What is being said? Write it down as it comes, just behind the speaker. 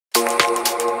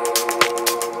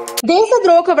தேச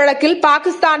துரோக வழக்கில்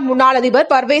பாகிஸ்தான் முன்னாள் அதிபர்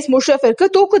பர்வேஸ் முஷரஃபிற்கு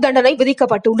தூக்கு தண்டனை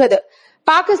விதிக்கப்பட்டுள்ளது.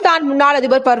 பாகிஸ்தான் முன்னாள்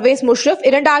அதிபர் பர்வேஸ் முஷரஃப்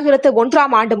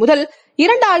 2001ஆம் ஆண்டு முதல்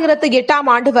 2008ஆம்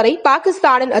ஆண்டு வரை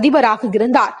பாகிஸ்தானின் அதிபராக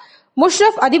இருந்தார்.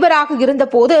 முஷரஃப் அதிபராக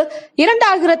இருந்தபோது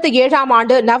 2007ஆம்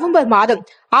ஆண்டு நவம்பர் மாதம்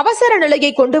அவசர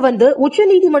நிலையை கொண்டு வந்து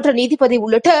உச்சநீதிமன்ற நீதிபதி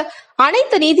உள்ளிட்ட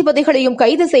அனைத்து நீதிபதிகளையும்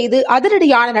கைது செய்து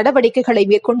அதிரடியான நடவடிக்கைகளை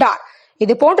மேற்கொண்டார்.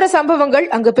 இதுபோன்ற சம்பவங்கள்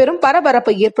அங்கு பெரும்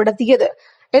பரபரப்பை ஏற்படுத்தியது.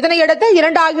 இதனையடுத்து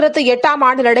 2008ஆம்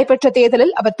ஆண்டு நடைபெற்ற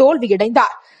தேர்தலில் அவர்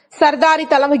தோல்வியடைந்தார். சர்தாரி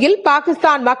தலைமையில்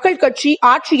பாகிஸ்தான் மக்கள் கட்சி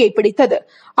ஆட்சியை பிடித்தது.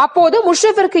 அப்போது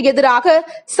முஷரஃபிற்கு எதிராக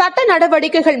சட்ட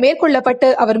நடவடிக்கைகள் மேற்கொள்ளப்பட்டு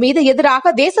அவர் மீது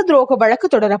எதிராக தேச துரோக வழக்கு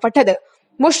தொடரப்பட்டது.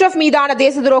 முஷரஃப் மீதான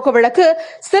தேச துரோக வழக்கு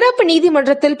சிறப்பு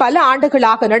நீதிமன்றத்தில் பல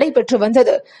ஆண்டுகளாக நடைபெற்று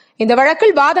வந்தது. இந்த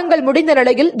வழக்கில் வாதங்கள் முடிந்த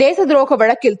நிலையில் தேச துரோக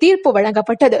வழக்கில் தீர்ப்பு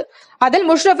வழங்கப்பட்டது. அதில்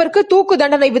முஷரஃபிற்கு தூக்கு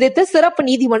தண்டனை விதித்து சிறப்பு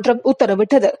நீதிமன்றம்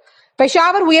உத்தரவிட்டது.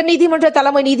 பெஷாவர் உயர்நீதிமன்ற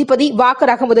தலைமை நீதிபதி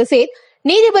வாக்கர் அகமது சேத்,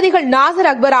 நீதிபதிகள் நாசர்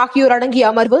அக்பர் ஆகியோர் அடங்கிய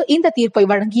அமர்வு இந்த தீர்ப்பை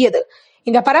வழங்கியது.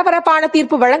 இந்த பரபரப்பான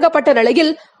தீர்ப்பு வழங்கப்பட்ட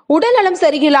நிலையில் உடல்நலம்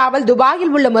சரியில்லாமல்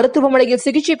துபாயில் உள்ள மருத்துவமனையில்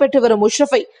சிகிச்சை பெற்று வரும்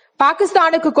முஷரஃபை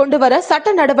பாகிஸ்தானுக்கு கொண்டுவர சட்ட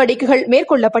நடவடிக்கைகள்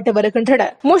மேற்கொள்ளப்பட்டு வருகின்றன.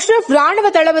 முஷரஃப் ராணுவ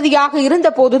தளபதியாக இருந்த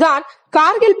போதுதான்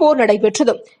கார்கில் போர்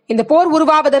நடைபெற்றதும் இந்த போர்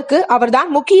உருவாவதற்கு அவர்தான்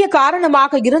முக்கிய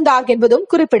காரணமாக இருந்தார் என்பதும்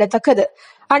குறிப்பிடத்தக்கது.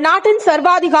 அந்நாட்டின்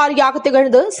சர்வாதிகாரியாக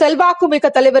திகழ்ந்து செல்வாக்குமிக்க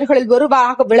தலைவர்களில்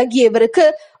ஒருவராக விளங்கிய இவருக்கு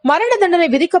மரண தண்டனை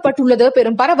விதிக்கப்பட்டுள்ளது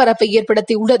பெரும் பரபரப்பை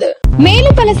ஏற்படுத்தியுள்ளது.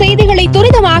 மேலும் பல செய்திகளை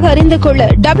துரிதமாக அறிந்து கொள்ள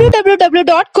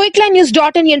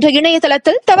www.quicklinenews.in என்ற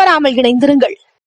இணையதளத்தில் தவறாமல் இணைந்திருங்கள்.